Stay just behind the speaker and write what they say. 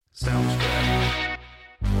Sounds good.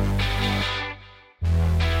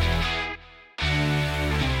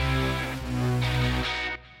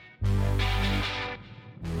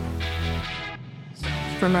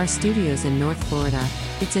 From our studios in North Florida,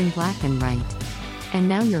 it's In Black and Right. And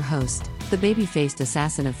now your host, the baby-faced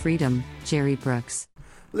assassin of freedom, Jerry Brooks.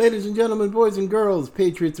 Ladies and gentlemen, boys and girls,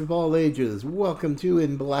 patriots of all ages, welcome to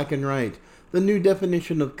In Black and Right, the new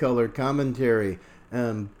definition of color commentary.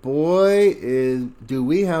 And boy, do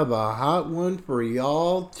we have a hot one for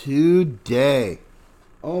y'all today.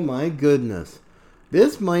 Oh my goodness.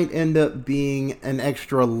 This might end up being an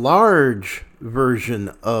extra large version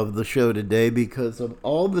of the show today because of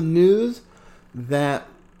all the news that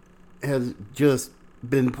has just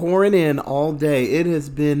been pouring in all day. It has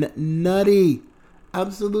been nutty.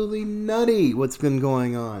 Absolutely nutty what's been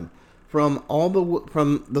going on from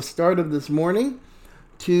the start of this morning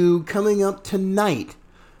to coming up tonight.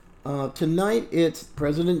 Tonight it's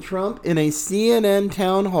President Trump in a CNN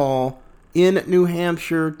town hall in New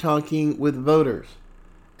Hampshire talking with voters.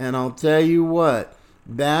 And I'll tell you what,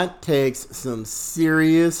 that takes some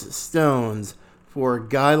serious stones for a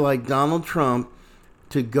guy like Donald Trump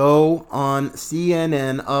to go on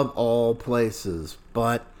CNN of all places.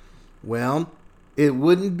 But, well, it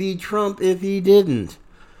wouldn't be Trump if he didn't.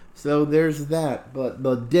 So there's that. But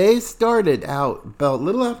the day started out about a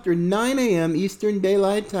little after 9 a.m. Eastern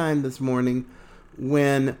Daylight Time this morning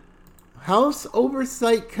when House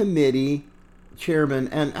Oversight Committee chairman,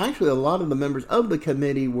 and actually a lot of the members of the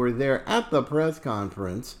committee were there at the press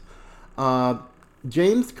conference.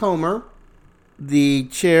 James Comer, the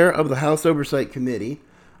chair of the House Oversight Committee,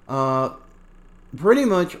 pretty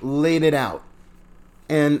much laid it out.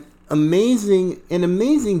 And in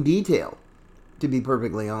amazing detail, to be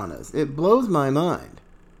perfectly honest. It blows my mind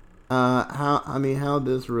how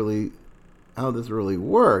this really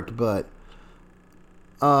worked, but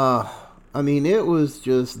it was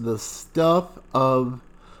just the stuff of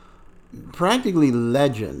practically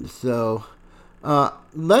legend. So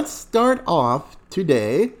let's start off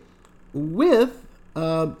today with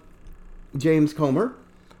James Comer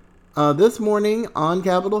this morning on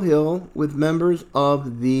Capitol Hill with members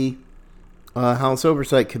of the House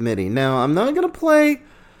Oversight Committee. Now, I'm not going to play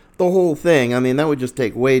the whole thing. That would just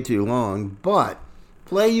take way too long, but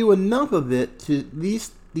play you enough of it to at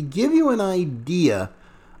least to give you an idea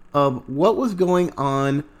of what was going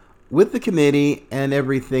on with the committee and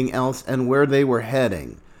everything else and where they were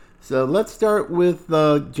heading. So let's start with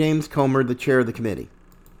James Comer, the chair of the committee.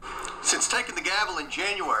 Since taking the gavel in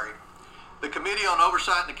January, the Committee on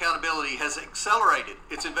Oversight and Accountability has accelerated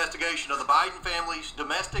its investigation of the Biden family's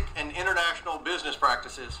domestic and international business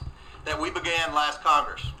practices that we began last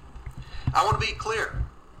Congress. I want to be clear.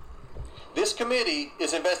 This committee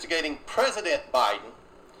is investigating President Biden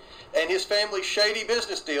and his family's shady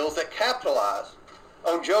business deals that capitalize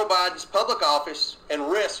on Joe Biden's public office and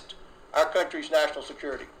risked our country's national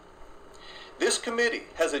security. This committee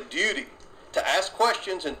has a duty to ask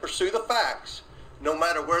questions and pursue the facts, no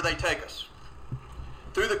matter where they take us.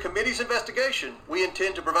 Through the committee's investigation, we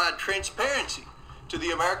intend to provide transparency to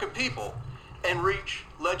the American people and reach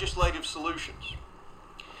legislative solutions.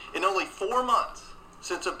 In only 4 months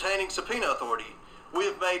since obtaining subpoena authority, we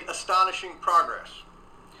have made astonishing progress.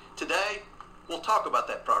 Today, we'll talk about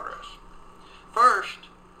that progress. First,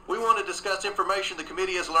 we want to discuss information the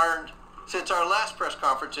committee has learned since our last press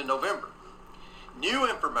conference in November. New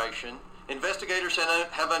information investigators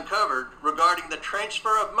have uncovered regarding the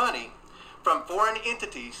transfer of money from foreign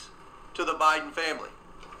entities to the Biden family.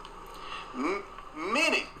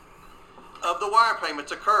 Many of the wire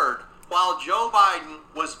payments occurred while Joe Biden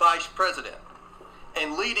was vice president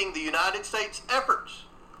and leading the United States efforts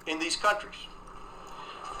in these countries.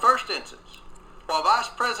 First instance, while Vice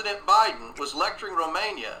President Biden was lecturing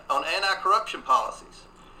Romania on anti-corruption policies,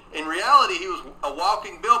 in reality he was a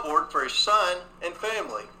walking billboard for his son and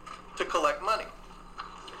family to collect money.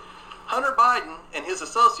 Hunter Biden and his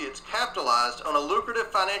associates capitalized on a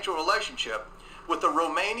lucrative financial relationship with a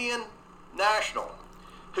Romanian national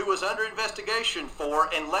who was under investigation for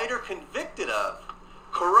and later convicted of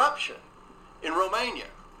corruption in Romania.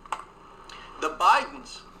 The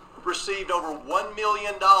Bidens received over $1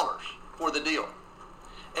 million for the deal,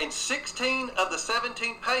 and 16 of the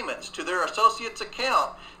 17 payments to their associates'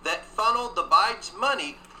 account that funneled the Biden's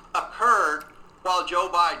money occurred while Joe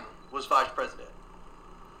Biden was vice president.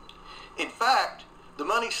 In fact, the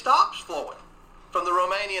money stops flowing from the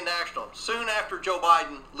Romanian national soon after Joe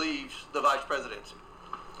Biden leaves the vice presidency.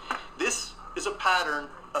 This is a pattern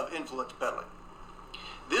of influence peddling.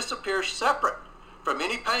 This appears separate from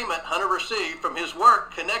any payment Hunter received from his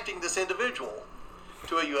work connecting this individual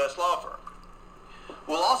to a U.S. law firm.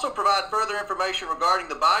 We'll also provide further information regarding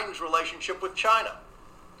the Biden's relationship with China.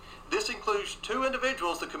 This includes two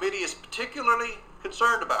individuals the committee is particularly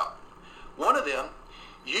concerned about. One of them,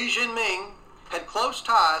 Xi Jinping, had close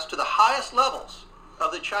ties to the highest levels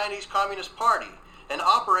of the Chinese Communist Party and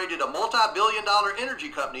operated a multi-billion-dollar energy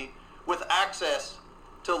company with access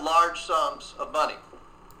to large sums of money.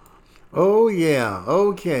 Oh yeah,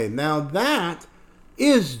 okay. Now that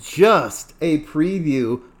is just a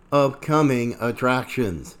preview of coming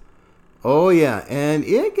attractions. Oh yeah, and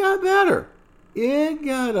it got better. It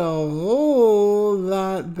got a whole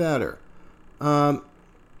lot better. Now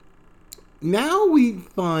we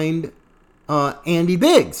find Andy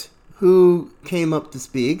Biggs, who came up to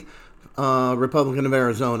speak, Republican of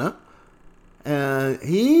Arizona, and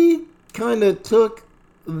he kind of took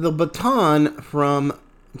the baton from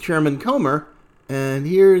Chairman Comer, and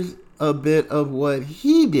here's a bit of what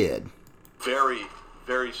he did. Very,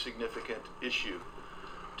 very significant issue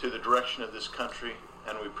to the direction of this country,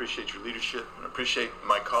 and we appreciate your leadership and appreciate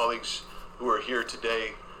my colleagues who are here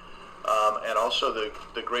today, and also the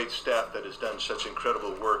great staff that has done such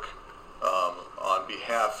incredible work on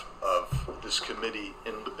behalf of this committee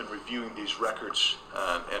in reviewing these records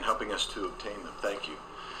and helping us to obtain them. Thank you.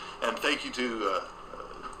 And thank you to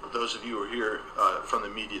those of you who are here from the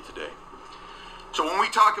media today. So when we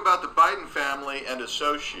talk about the Biden family and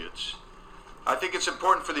associates, I think it's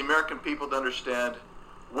important for the American people to understand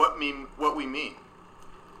what we mean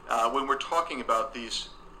when we're talking about these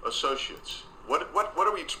associates. What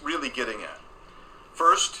are we really getting at?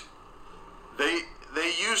 First, they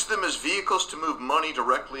use them as vehicles to move money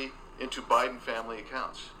directly into Biden family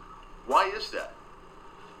accounts. Why is that?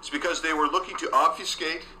 It's because they were looking to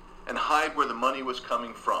obfuscate and hide where the money was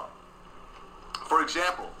coming from. For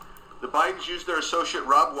example, the Bidens used their associate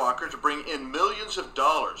Rob Walker to bring in millions of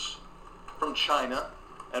dollars from China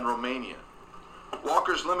and Romania.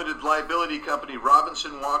 Walker's limited liability company,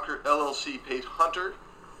 Robinson Walker LLC, paid Hunter,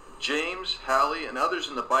 James, Hallie, and others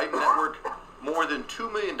in the Biden network more than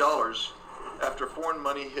 $2 million after foreign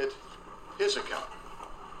money hit his account.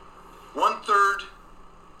 1/3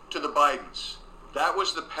 to the Bidens. That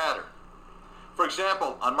was the pattern. For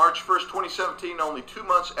example, on March 1st, 2017, only 2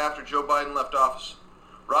 months after Joe Biden left office,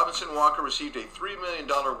 Robinson Walker received a $3 million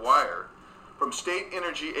wire from State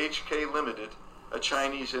Energy HK Limited, a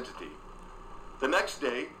Chinese entity. The next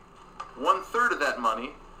day, 1/3 of that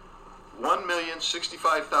money,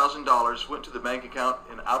 $1,065,000, went to the bank account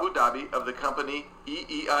in Abu Dhabi of the company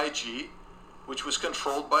EEIG, which was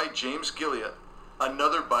controlled by James Gilliam,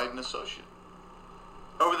 another Biden associate.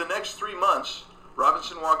 Over the next 3 months,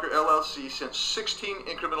 Robinson Walker LLC sent 16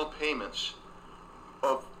 incremental payments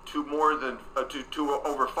to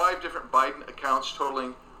over 5 different Biden accounts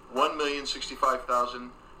totaling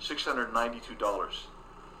 $1,065,692.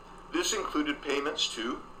 This included payments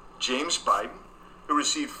to James Biden, who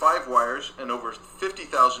received 5 wires and over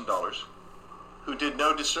 $50,000, who did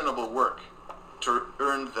no discernible work to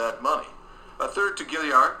earn that money. 1/3 to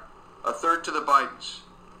Gilliard, 1/3 to the Bidens.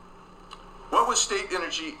 What was State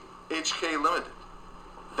Energy HK Limited?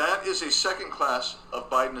 That is a second class of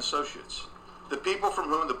Biden associates, the people from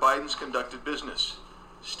whom the Bidens conducted business.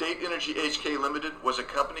 State Energy HK Limited was a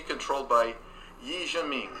company controlled by Xi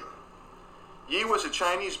Jinping. Yi was a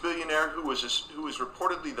Chinese billionaire who was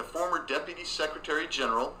reportedly the former Deputy Secretary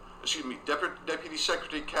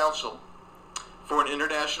Counsel for an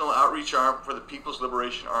international outreach arm for the People's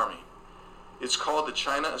Liberation Army. It's called the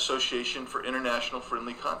China Association for International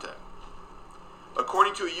Friendly Contact.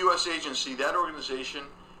 According to a U.S. agency, that organization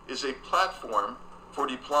is a platform for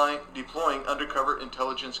deploying undercover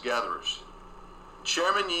intelligence gatherers.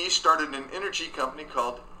 Chairman Yi started an energy company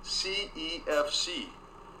called CEFC,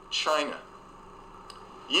 China.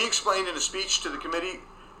 Yi explained in a speech to the committee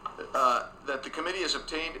that the committee has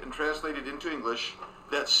obtained and translated into English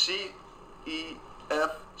that CEFC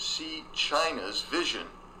China's vision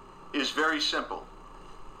is very simple.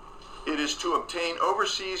 It is to obtain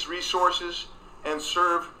overseas resources and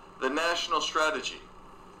serve the national strategy.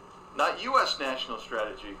 Not U.S. national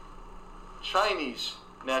strategy, Chinese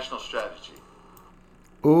national strategy.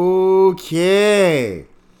 Okay.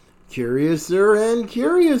 Curiouser and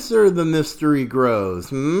curiouser the mystery grows.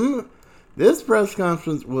 This press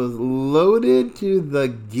conference was loaded to the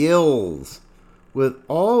gills with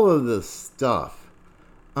all of this stuff.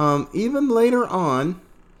 Even later on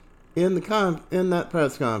in that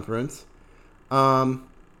press conference, Byron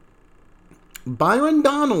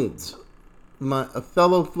Donalds, a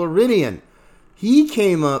fellow Floridian, he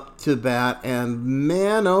came up to bat, and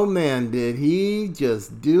man, oh man, did he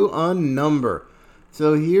just do a number.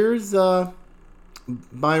 So here's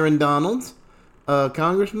Byron Donalds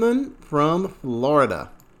Congressman from Florida.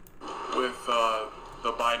 With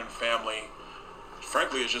the Biden family,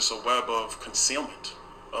 frankly, it's just a web of concealment,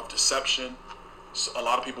 of deception. So a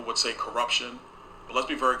lot of people would say corruption. But let's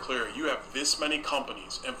be very clear. You have this many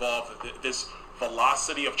companies involved, this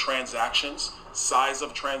velocity of transactions, size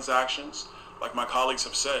of transactions. Like my colleagues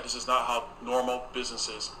have said, this is not how normal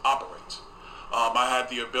businesses operate. I had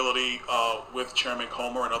the ability with Chairman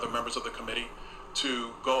Comer and other members of the committee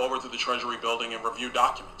to go over to the Treasury building and review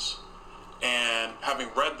documents. And having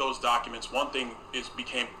read those documents, one thing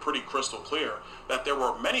became pretty crystal clear, that there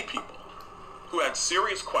were many people who had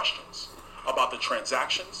serious questions about the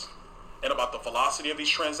transactions and about the velocity of these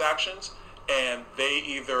transactions, and they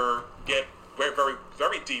either get very, very,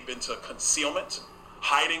 very deep into concealment,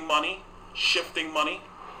 hiding money, shifting money,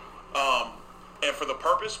 and for the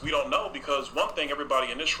purpose, we don't know, because one thing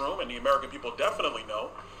everybody in this room and the American people definitely know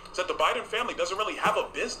is that the Biden family doesn't really have a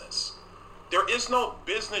business. There is no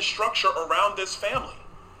business structure around this family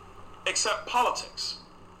except politics.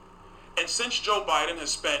 And since Joe Biden has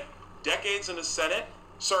spent decades in the Senate,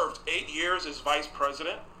 served 8 years as vice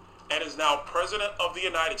president, and is now president of the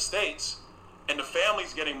United States, and the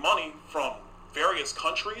family's getting money from various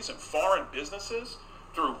countries and foreign businesses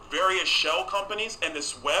through various shell companies and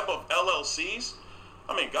this web of LLCs.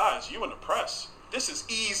 I mean, guys, you in the press, this is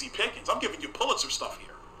easy pickings. I'm giving you Pulitzer stuff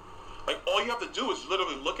here. Like, all you have to do is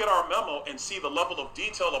literally look at our memo and see the level of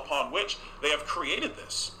detail upon which they have created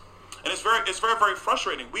this. And it's very, very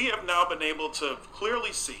frustrating. We have now been able to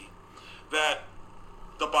clearly see that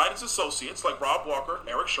the Biden's associates, like Rob Walker,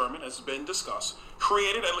 Eric Sherman, has been discussed,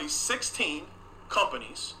 created at least 16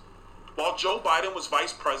 companies while Joe Biden was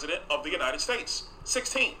vice president of the United States.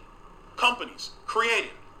 16 companies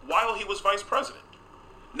created while he was vice president.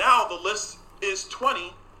 Now the list is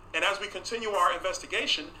 20, and as we continue our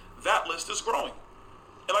investigation, that list is growing.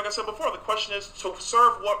 And like I said before, the question is, to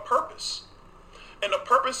serve what purpose? And the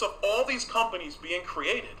purpose of all these companies being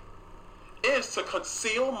created is to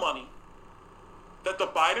conceal money that the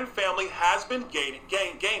Biden family has been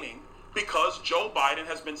gaining because Joe Biden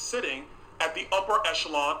has been sitting at the upper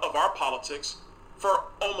echelon of our politics for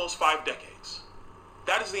almost 5 decades.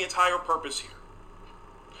 That is the entire purpose here.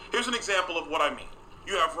 Here's an example of what I mean.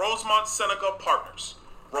 You have Rosemont Seneca Partners,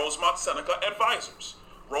 Rosemont Seneca Advisors,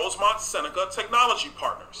 Rosemont Seneca Technology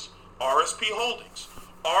Partners, RSP Holdings,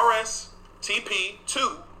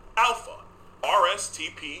 RSTP2 Alpha,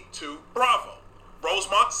 RSTP2 Bravo,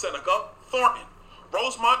 Rosemont Seneca Thornton,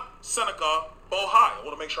 Rosemont Seneca Bohai. I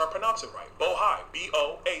want to make sure I pronounce it right. Bohai,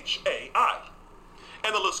 B-O-H-A-I.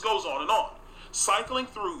 And the list goes on and on. Cycling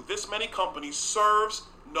through this many companies serves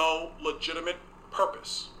no legitimate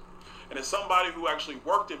purpose. And as somebody who actually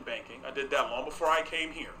worked in banking, I did that long before I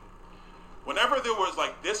came here. Whenever there was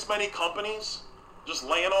like this many companies just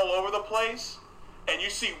laying all over the place, and you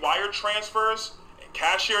see wire transfers and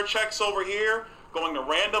cashier checks over here going to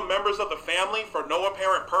random members of the family for no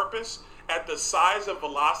apparent purpose, at the size and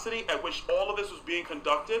velocity at which all of this was being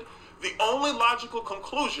conducted, the only logical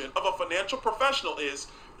conclusion of a financial professional is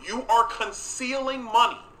you are concealing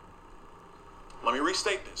money. Let me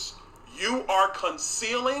restate this. You are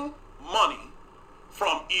concealing money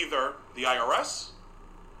from either the IRS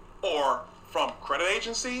or from credit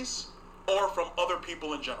agencies or from other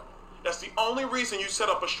people in general. That's the only reason you set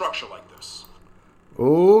up a structure like this.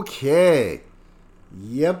 Okay.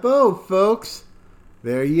 Yeppo, folks.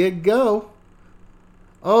 There you go.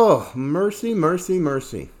 Oh, mercy, mercy,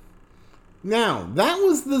 mercy. Now, that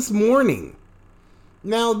was this morning.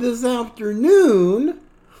 Now, this afternoon,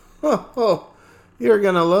 you're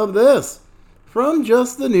going to love this. From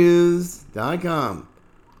justthenews.com.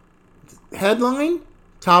 Headline,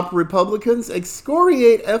 top Republicans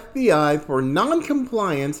excoriate FBI for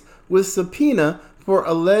non-compliance with subpoena for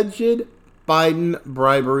alleged Biden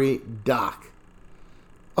bribery doc.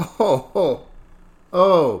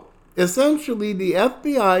 Essentially, the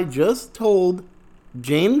FBI just told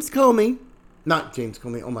James Comey, James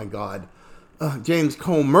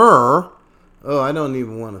Comer. I don't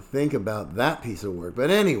even want to think about that piece of work. But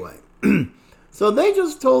anyway, so they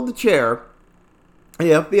just told the chair, the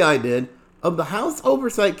FBI did, of the House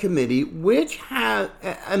Oversight Committee, which had,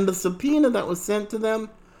 and the subpoena that was sent to them,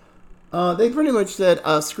 they pretty much said,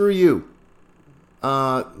 screw you.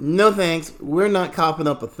 No thanks, we're not copping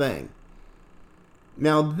up a thing.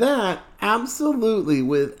 Now that, absolutely,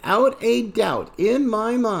 without a doubt, in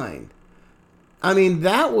my mind, I mean,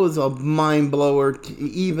 that was a mind blower to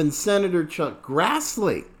even Senator Chuck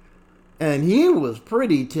Grassley. And he was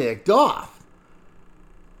pretty ticked off.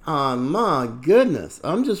 Oh, my goodness.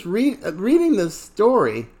 I'm just reading this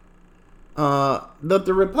story that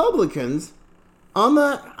the Republicans on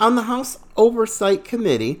the House Oversight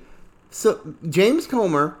Committee, so James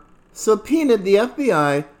Comer subpoenaed the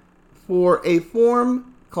FBI for a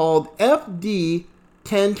form called FD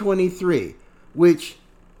 1023, which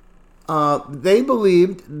they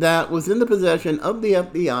believed that was in the possession of the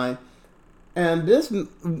FBI, and this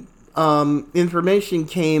information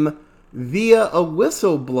came via a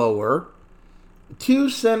whistleblower to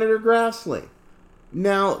Senator Grassley.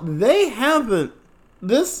 Now,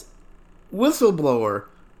 this whistleblower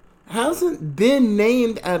hasn't been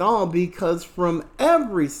named at all, because from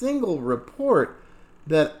every single report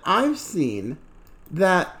that I've seen,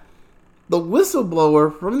 that the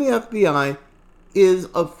whistleblower from the FBI is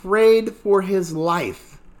afraid for his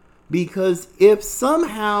life, because if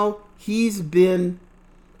somehow he's been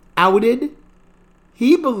outed,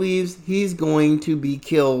 he believes he's going to be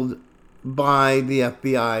killed by the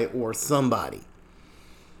FBI or somebody.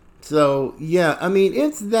 So, yeah, I mean,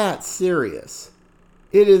 it's that serious.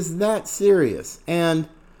 It is that serious. And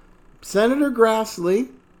Senator Grassley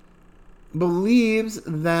believes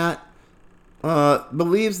that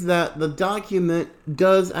the document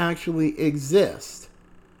does actually exist.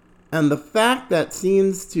 And the fact that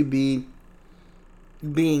seems to be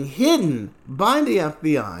being hidden by the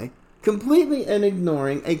FBI, completely and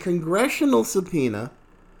ignoring a congressional subpoena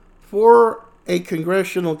for a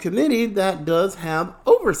congressional committee that does have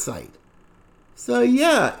oversight. So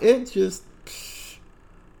yeah, it just,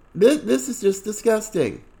 this is just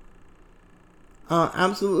disgusting.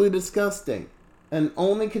 Absolutely disgusting. And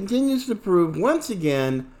only continues to prove once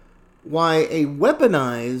again why a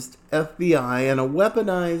weaponized FBI and a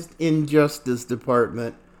weaponized Injustice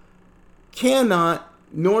Department cannot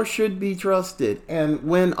nor should be trusted. And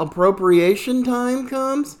when appropriation time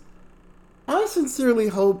comes, I sincerely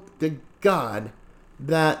hope to God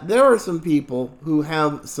that there are some people who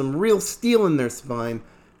have some real steel in their spine,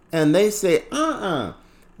 and they say,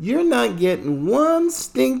 you're not getting one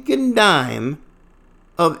stinking dime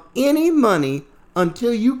of any money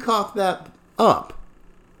until you cough that up.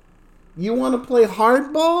 You want to play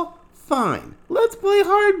hardball? Fine. Let's play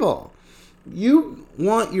hardball. You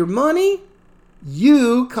want your money?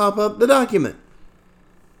 You cough up the document.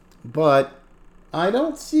 But I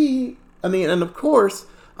don't see, and of course,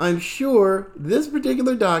 I'm sure this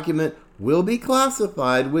particular document will be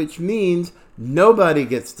classified, which means nobody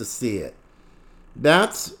gets to see it.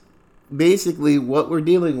 That's basically what we're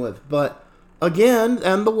dealing with. But again,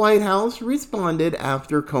 and the White House responded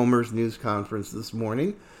after Comer's news conference this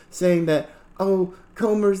morning, saying that,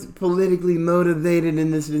 Comer's politically motivated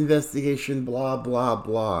in this investigation, blah, blah,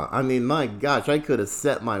 blah. I mean, my gosh, I could have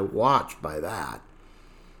set my watch by that.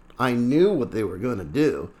 I knew what they were going to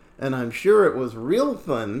do. And I'm sure it was real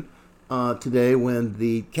fun today when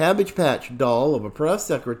the Cabbage Patch doll of a press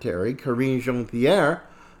secretary, Karine Jean-Pierre,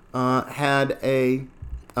 had the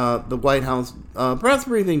White House press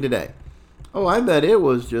briefing today. Oh, I bet it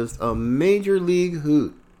was just a major league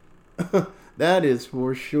hoot. That is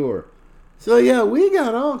for sure. So yeah, we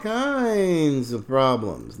got all kinds of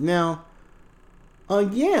problems. Now,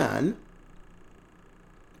 again,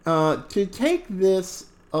 to take this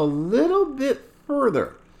a little bit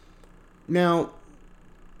further. Now,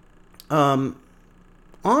 on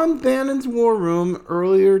Bannon's War Room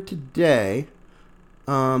earlier today,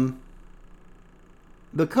 the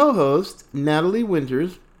co-host, Natalie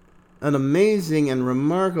Winters, an amazing and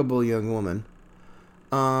remarkable young woman,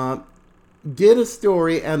 did a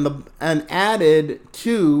story and added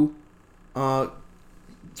to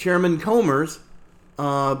Chairman Comer's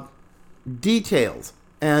details.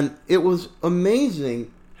 And it was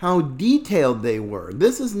amazing how detailed they were.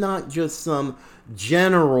 This is not just some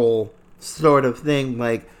general sort of thing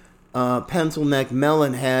like Pencil Neck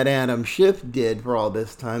Melonhead Adam Schiff did for all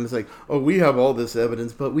this time. It's like, we have all this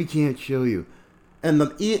evidence, but we can't show you. And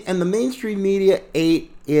the mainstream media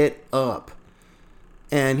ate it up.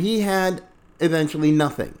 And he had eventually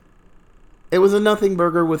nothing. It was a nothing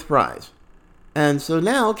burger with fries. And so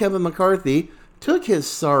now Kevin McCarthy took his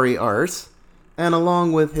sorry arse, and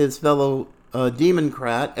along with his fellow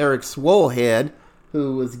Democrat, Eric Swolehead,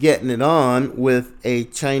 who was getting it on with a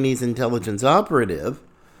Chinese intelligence operative,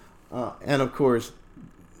 and of course,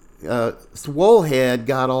 Swolehead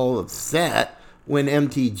got all upset when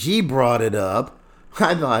MTG brought it up.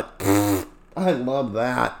 I thought, I love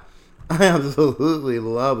that. I absolutely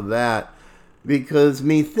love that. Because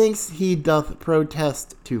methinks he doth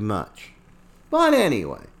protest too much. But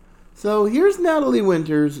anyway, so here's Natalie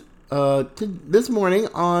Winters this morning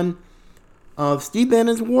on Steve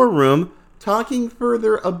Bannon's War Room, talking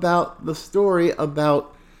further about the story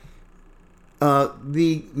about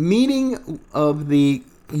the meeting of the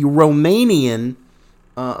Romanian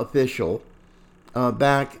official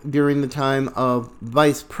back during the time of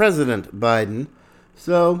Vice President Biden.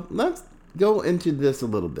 So let's go into this a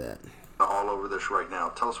little bit. All over this right now.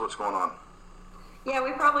 Tell us what's going on. Yeah,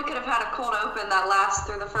 we probably could have had a cold open that lasts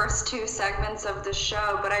through the first two segments of the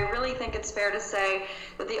show, but I really think it's fair to say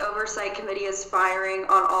that the Oversight Committee is firing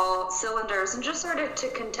on all cylinders. And just sort of to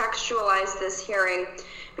contextualize this hearing,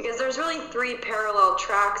 because there's really three parallel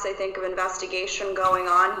tracks, I think, of investigation going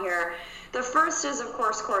on here. The first is, of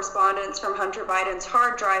course, correspondence from Hunter Biden's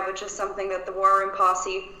hard drive, which is something that the War Room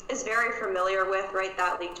Posse is very familiar with, right?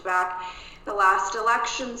 That leaked back the last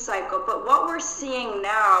election cycle. But what we're seeing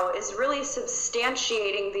now is really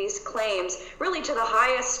substantiating these claims, really to the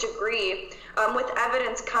highest degree, with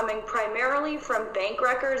evidence coming primarily from bank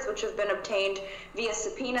records, which have been obtained via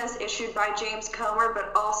subpoenas issued by James Comer,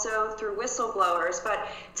 but also through whistleblowers. But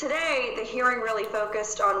today, the hearing really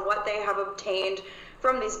focused on what they have obtained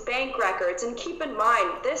from these bank records. And keep in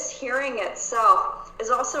mind, this hearing itself is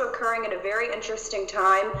also occurring at a very interesting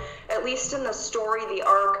time, at least in the story, the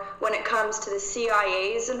arc, when it comes to the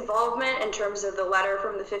CIA's involvement in terms of the letter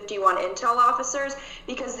from the 51 intel officers,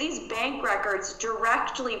 because these bank records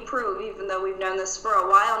directly prove, even though we've known this for a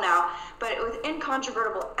while now, but with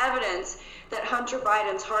incontrovertible evidence that Hunter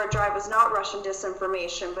Biden's hard drive was not Russian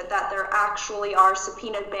disinformation, but that there actually are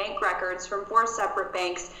subpoenaed bank records from 4 separate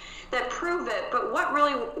banks that prove it. But what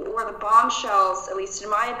really were the bombshells, at least in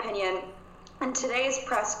my opinion, in today's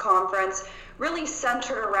press conference, really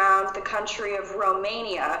centered around the country of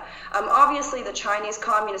Romania. Obviously, the Chinese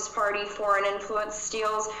Communist Party foreign influence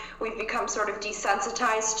steals we've become sort of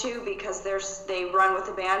desensitized to, because they run with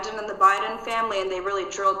abandon in the Biden family, and they really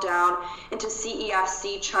drilled down into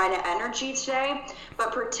CEFC China Energy today.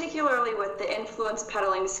 But particularly with the influence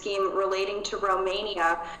peddling scheme relating to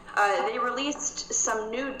Romania, they released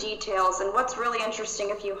some new details. And what's really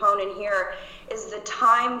interesting, if you hone in here, is the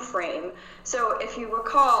time frame. So if you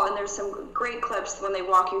recall, and there's some great clips when they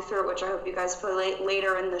walk you through it, which I hope you guys play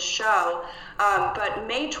later in the show, but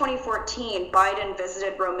May 2014, Biden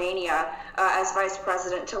visited Romania as vice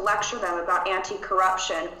president to lecture them about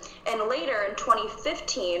anti-corruption. And later in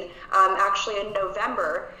 2015, actually in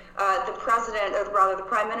November, the president, or rather the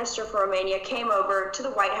prime minister for Romania, came over to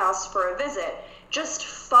the White House for a visit. Just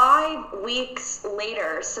 5 weeks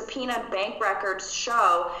later, subpoenaed bank records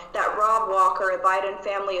show that Rob Walker, a Biden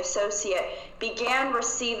family associate, began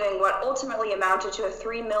receiving what ultimately amounted to a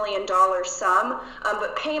 $3 million sum,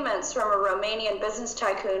 but payments from a Romanian business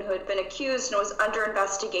tycoon who had been accused and was under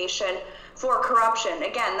investigation for corruption.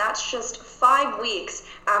 Again, that's just 5 weeks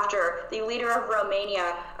after the leader of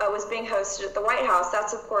Romania was being hosted at the White House.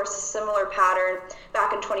 That's, of course, a similar pattern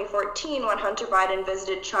back in 2014 when Hunter Biden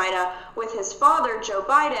visited China with his father, Joe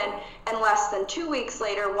Biden, and less than 2 weeks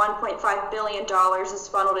later, $1.5 billion is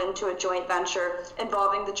funneled into a joint venture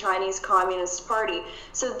involving the Chinese Communist Party.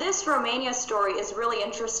 So this Romania story is really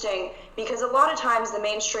interesting because a lot of times the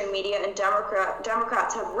mainstream media and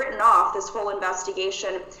Democrats have written off this whole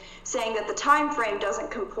investigation, saying that the time frame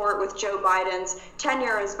doesn't comport with Joe Biden's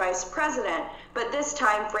tenure as vice president. But this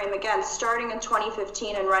time frame, again, starting in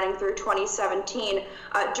 2015 and running through 2017,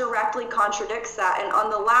 directly contradicts that. And on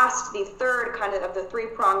the third kind of the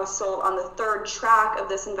three-prong assault, on the third track of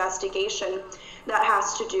this investigation, that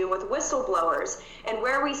has to do with whistleblowers. And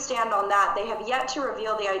where we stand on that, they have yet to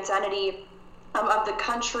reveal the identity of the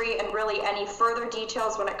country and really any further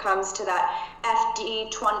details when it comes to that FD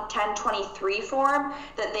 1023 form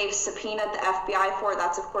that they've subpoenaed the FBI for.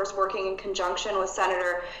 That's, of course, working in conjunction with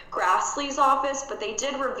Senator Grassley's office. But they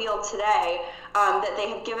did reveal today that they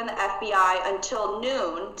have given the FBI until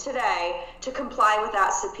noon today to comply with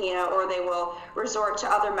that subpoena, or they will resort to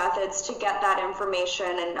other methods to get that information.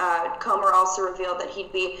 And Comer also revealed that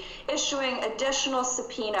he'd be issuing additional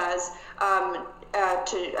subpoenas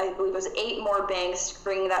to, I believe it was 8 more banks,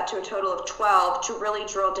 bringing that to a total of 12 to really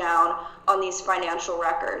drill down on these financial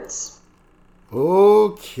records.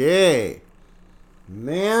 Okay.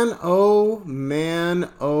 Man, oh man,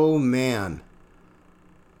 oh man.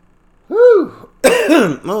 Whew.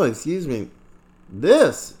 Oh, excuse me.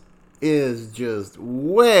 This is just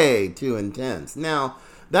way too intense. Now,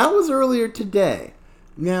 that was earlier today.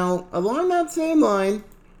 Now, along that same line,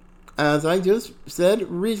 as I just said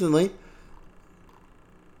recently,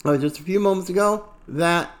 just a few moments ago,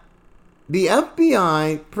 that the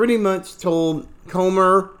FBI pretty much told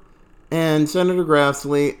Comer and Senator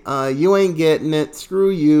Grassley, you ain't getting it, screw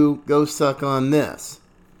you, go suck on this.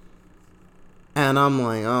 And I'm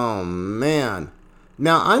like, oh man.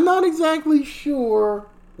 Now, I'm not exactly sure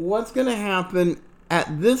what's going to happen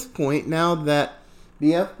at this point now that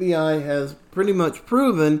the FBI has pretty much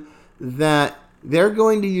proven that they're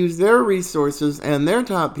going to use their resources and their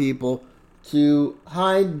top people to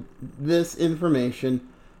hide this information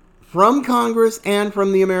from Congress and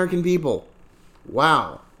from the American people.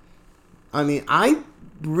 Wow. I mean, I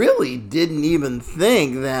really didn't even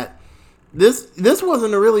think that this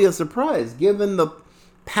wasn't really a surprise, given the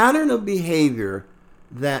pattern of behavior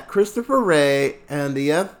that Christopher Wray and the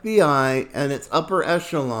FBI and its upper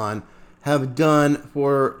echelon have done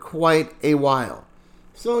for quite a while.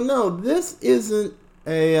 So no, this isn't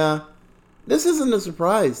a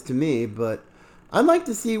surprise to me, but I'd like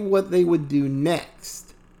to see what they would do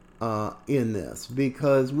next in this,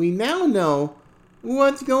 because we now know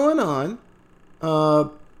what's going on,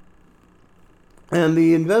 and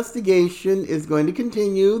the investigation is going to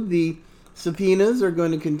continue. The subpoenas are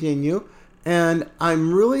going to continue, and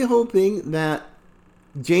I'm really hoping that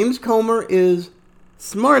James Comer is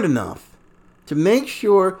smart enough to make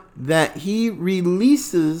sure that he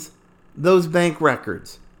releases those bank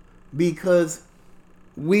records, because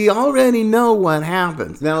we already know what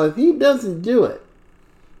happens. Now, if he doesn't do it,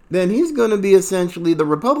 then he's going to be essentially the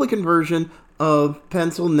Republican version of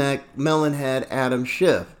pencil neck, melon head Adam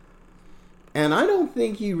Schiff. And I don't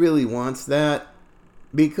think he really wants that,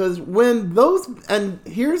 because when those, and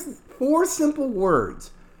here's 4 simple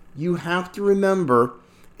words you have to remember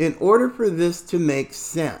in order for this to make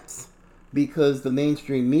sense, because the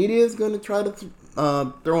mainstream media is going to try to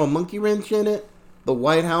throw a monkey wrench in it. The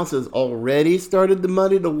White House has already started to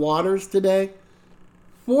muddy the waters today.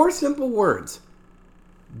 4 simple words.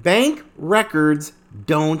 Bank records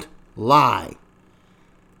don't lie.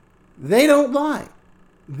 They don't lie.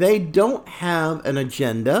 They don't have an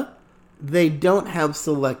agenda. They don't have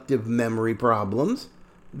selective memory problems.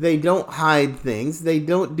 They don't hide things. They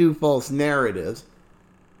don't do false narratives.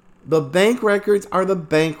 The bank records are the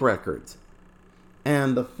bank records.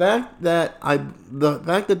 And the fact that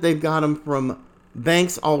they've got them from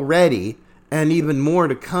banks already, and even more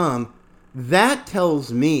to come, that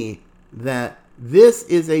tells me that this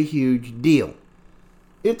is a huge deal.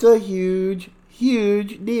 It's a huge,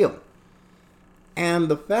 huge deal. And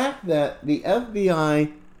the fact that the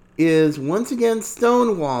FBI is once again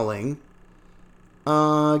stonewalling,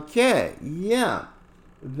 okay, yeah,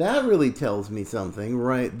 that really tells me something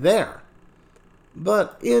right there.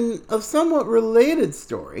 But in a somewhat related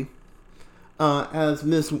story, as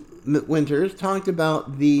Miss Winters talked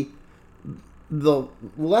about the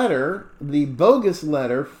letter, the bogus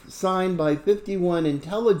letter signed by 51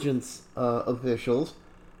 intelligence officials,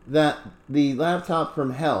 that the laptop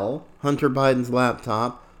from hell, Hunter Biden's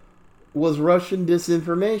laptop, was Russian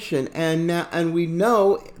disinformation, and we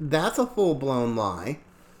know that's a full-blown lie.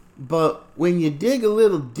 But when you dig a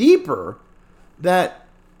little deeper, that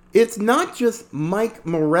it's not just Mike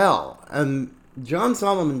Morell, and John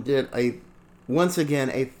Solomon did once again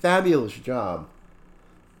a fabulous job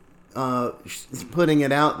putting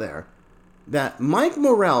it out there, that Mike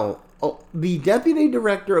Morell, the deputy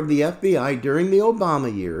director of the FBI during the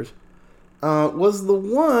Obama years, was the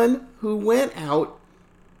one who went out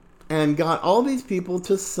and got all these people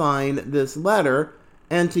to sign this letter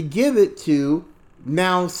and to give it to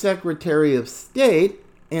now Secretary of State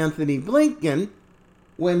Anthony Blinken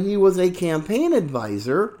when he was a campaign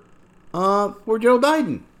advisor for Joe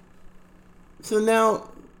Biden. So now,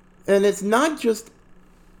 and it's not just,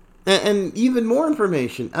 and even more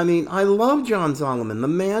information. I mean, I love John Solomon. The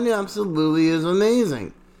man absolutely is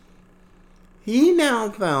amazing. He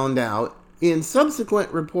now found out in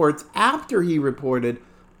subsequent reports after he reported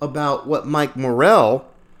about what Mike Morell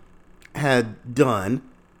had done.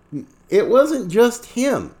 It wasn't just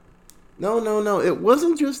him. No. It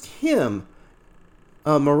wasn't just him,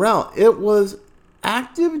 Morell. It was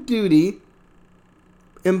active duty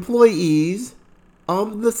employees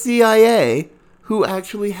of the CIA who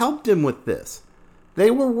actually helped him with this.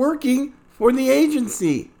 They were working for the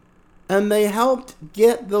agency, and they helped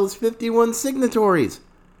get those 51 signatories.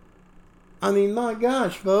 I mean, my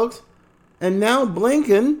gosh, folks. And now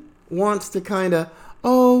Blinken wants to kind of,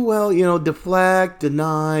 deflect,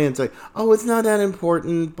 deny, and say, it's not that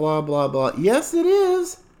important, blah, blah, blah. Yes, it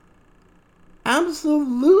is.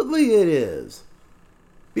 Absolutely it is.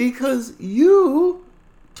 Because you,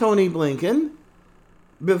 Tony Blinken,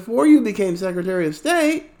 before you became Secretary of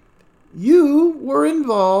State, you were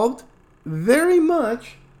involved very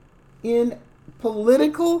much in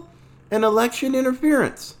political and election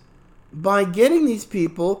interference by getting these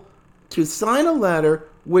people to sign a letter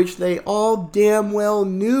which they all damn well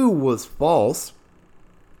knew was false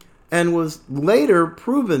and was later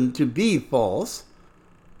proven to be false.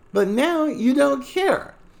 But now you don't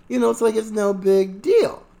care. It's like it's no big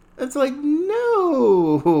deal. It's like,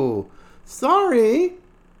 no. Sorry,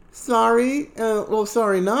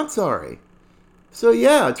 not sorry. So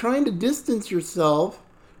yeah, trying to distance yourself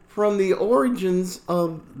from the origins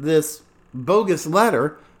of this bogus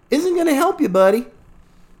letter isn't going to help you, buddy.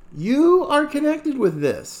 You are connected with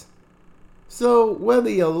this. So whether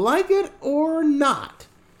you like it or not,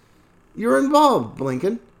 you're involved,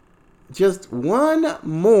 Blinken. Just one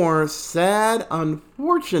more sad,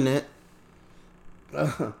 unfortunate,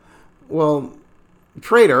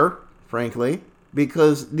 traitor, frankly,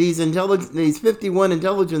 because these 51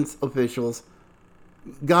 intelligence officials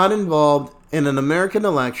got involved in an American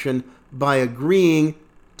election by agreeing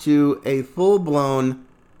to a full-blown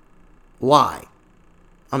lie.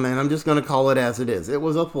 I mean, I'm just going to call it as it is. It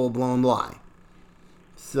was a full-blown lie.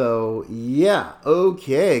 So, yeah,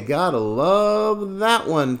 okay, gotta love that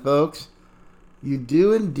one, folks. You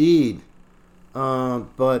do indeed.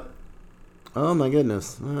 But, oh my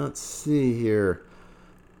goodness, let's see here.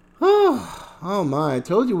 Oh my, I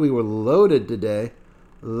told you we were loaded today.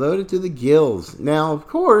 Loaded to the gills. Now, of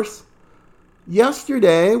course,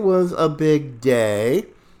 yesterday was a big day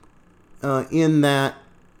in that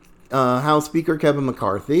House Speaker Kevin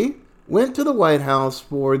McCarthy went to the White House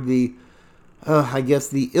for the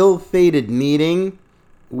the ill-fated meeting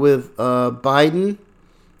with Biden,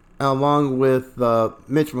 along with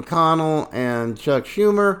Mitch McConnell and Chuck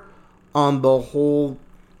Schumer on the whole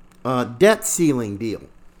debt ceiling deal.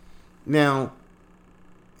 Now,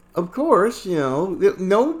 of course,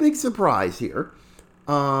 no big surprise here.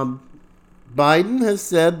 Biden has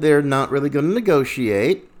said they're not really going to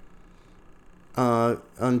negotiate. And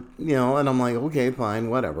I'm like, okay,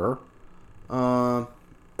 fine, whatever.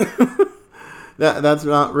 That's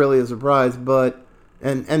not really a surprise, but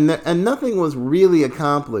and nothing was really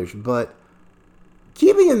accomplished. But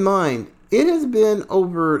keeping in mind, it has been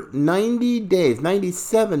over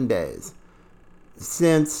 97 days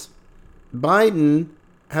since Biden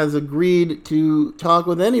has agreed to talk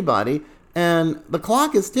with anybody, and the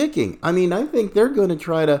clock is ticking. I mean, I think they're going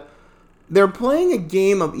to they're playing a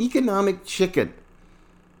game of economic chicken.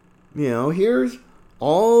 Here's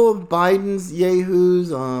all of Biden's yahoos,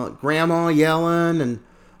 Grandma Yellen and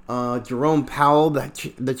Jerome Powell,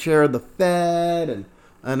 the chair of the Fed,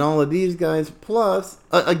 and all of these guys, plus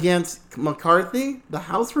against McCarthy, the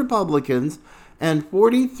House Republicans, and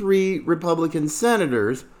 43 Republican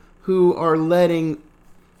senators who are letting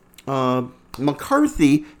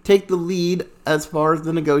McCarthy take the lead as far as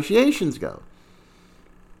the negotiations go.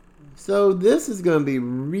 So this is going to be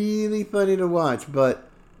really funny to watch, but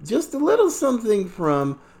just a little something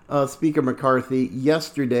from Speaker McCarthy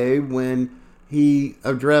yesterday when he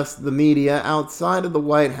addressed the media outside of the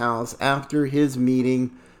White House after his meeting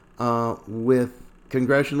with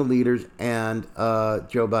congressional leaders and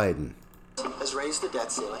Joe Biden. Has raised the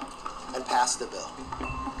debt ceiling and passed the bill.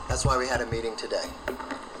 That's why we had a meeting today.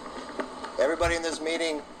 Everybody in this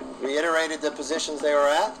meeting reiterated the positions they were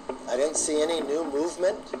at. I didn't see any new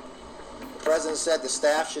movement. The president said the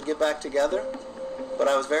staff should get back together. But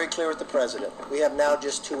I was very clear with the president. We have now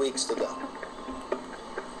just 2 weeks to go.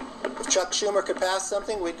 If Chuck Schumer could pass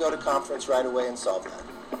something, we'd go to conference right away and solve that.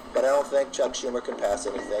 But I don't think Chuck Schumer can pass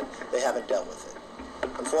anything. They haven't dealt with it.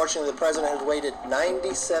 Unfortunately, the president has waited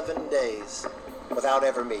 97 days without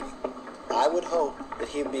ever meeting. I would hope that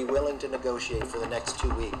he would be willing to negotiate for the next 2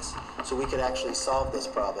 weeks so we could actually solve this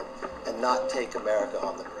problem and not take America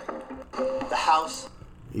on the brink. The House...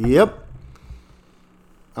 Yep.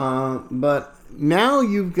 But now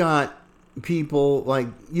you've got people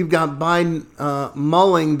you've got Biden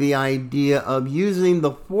mulling the idea of using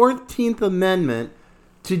the 14th Amendment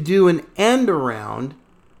to do an end around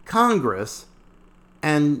Congress.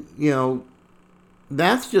 And,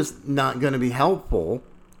 that's just not going to be helpful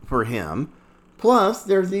for him. Plus,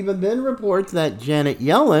 there's even been reports that Janet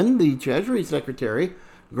Yellen, the Treasury Secretary,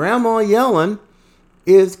 Grandma Yellen,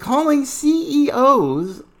 is calling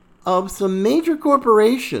CEOs of some major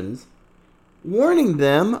corporations, warning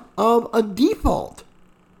them of a default.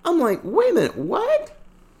 I'm like, wait a minute, what?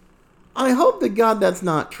 I hope to God that's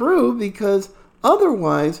not true, because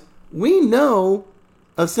otherwise we know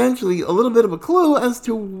essentially a little bit of a clue as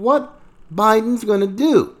to what Biden's going to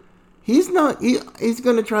do. He's going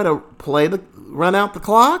to try to run out the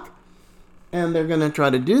clock, and they're going to try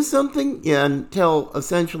to do something and tell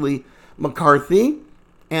essentially McCarthy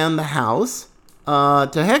and the House, to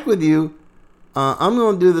heck with you, I'm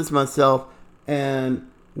going to do this myself, and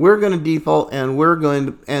we're going to default, and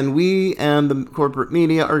we and the corporate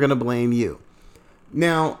media are going to blame you.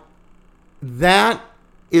 Now, that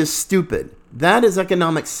is stupid. That is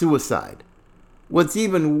economic suicide. What's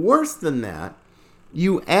even worse than that,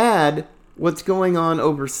 you add what's going on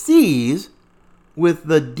overseas with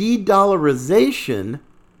the de-dollarization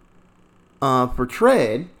for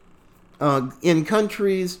trade, in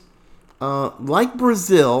countries like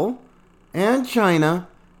Brazil and China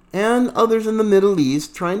and others in the Middle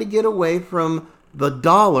East trying to get away from the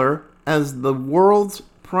dollar as the world's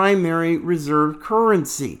primary reserve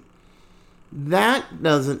currency. That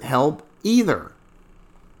doesn't help either.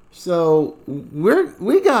 So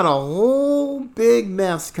we got a whole big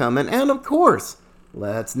mess coming. And of course,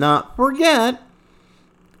 let's not forget,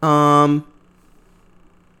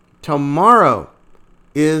 tomorrow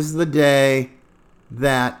is the day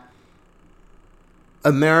that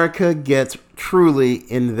America gets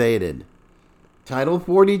truly invaded. Title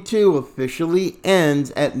 42 officially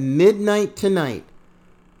ends at midnight tonight.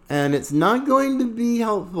 And it's not going to be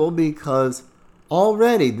helpful because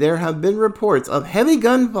already there have been reports of heavy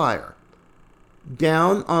gunfire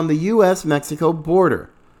down on the U.S.-Mexico border.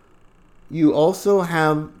 You also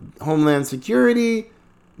have Homeland Security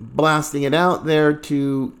blasting it out there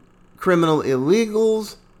to criminal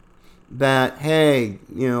illegals that, hey,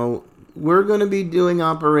 we're going to be doing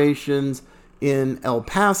operations in El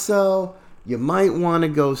Paso. You might want to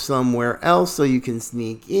go somewhere else so you can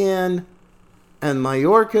sneak in. And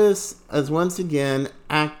Mayorkas, as once again,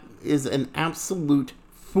 is an absolute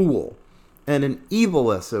fool and an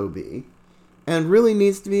evil SOB and really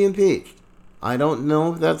needs to be impeached. I don't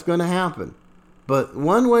know if that's going to happen. But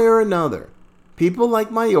one way or another, people like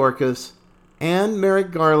Mayorkas and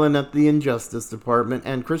Merrick Garland at the Injustice Department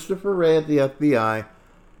and Christopher Wray at the FBI,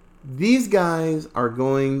 these guys are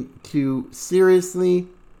going to seriously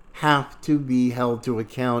have to be held to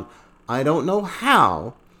account. I don't know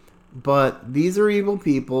how, but these are evil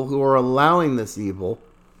people who are allowing this evil.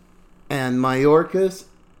 And Mayorkas,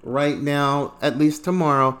 right now, at least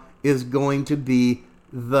tomorrow, is going to be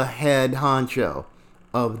the head honcho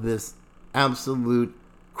of this absolute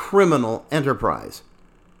criminal enterprise.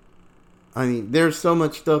 I mean, there's so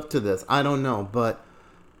much stuff to this. I don't know, but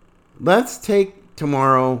let's take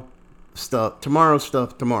tomorrow's stuff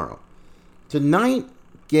tomorrow. Tonight,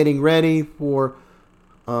 getting ready for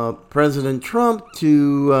President Trump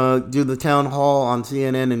to do the town hall on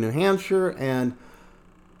CNN in New Hampshire, and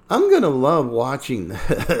I'm going to love watching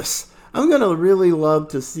this. I'm going to really love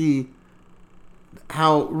to see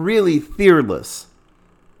how really fearless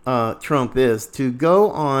Trump is to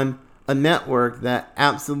go on a network that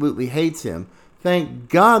absolutely hates him. Thank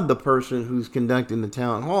God the person who's conducting the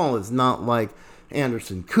town hall is not like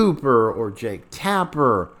Anderson Cooper or Jake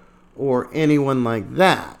Tapper or anyone like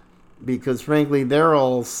that. Because frankly, they're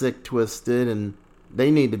all sick, twisted, and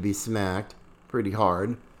they need to be smacked pretty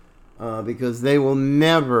hard. Because they will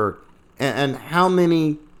never... And how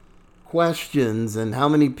many questions and how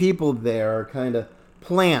many people there are kind of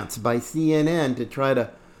plants by CNN to try to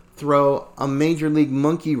throw a major league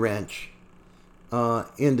monkey wrench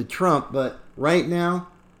into Trump. But right now,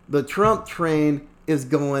 the Trump train is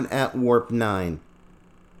going at warp 9.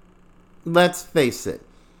 Let's face it.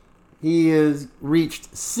 He has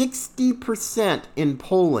reached 60% in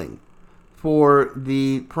polling for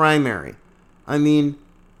the primary. I mean,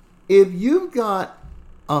 if you've got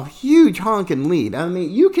a huge honking lead, I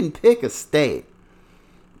mean, you can pick a state.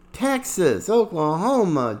 Texas,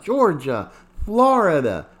 Oklahoma, Georgia,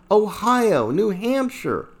 Florida, Ohio, New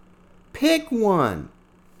Hampshire. Pick one.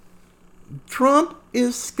 Trump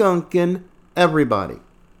is skunking everybody.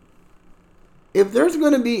 If there's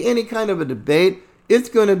going to be any kind of a debate, it's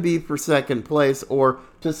going to be for second place or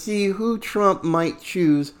to see who Trump might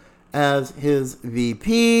choose as his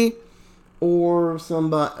VP or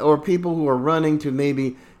somebody or people who are running to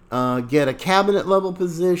maybe get a cabinet level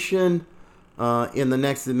position in the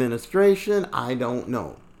next administration. I don't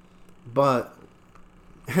know, but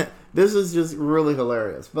this is just really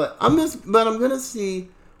hilarious. But I'm going to see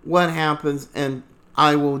what happens, and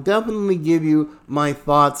I will definitely give you my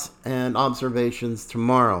thoughts and observations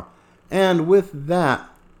tomorrow. And with that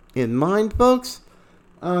in mind, folks,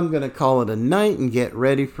 I'm going to call it a night and get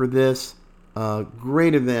ready for this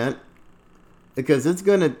great event, because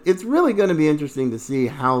it's really going to be interesting to see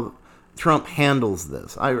how Trump handles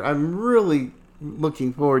this. I'm really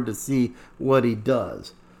looking forward to see what he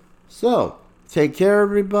does. So, take care,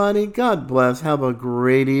 everybody. God bless. Have a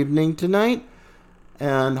great evening tonight.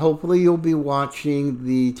 And hopefully you'll be watching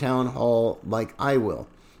the town hall like I will.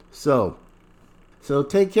 So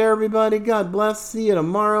take care, everybody. God bless. See you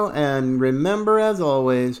tomorrow. And remember, as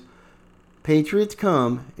always, Patriots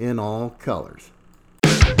come in all colors.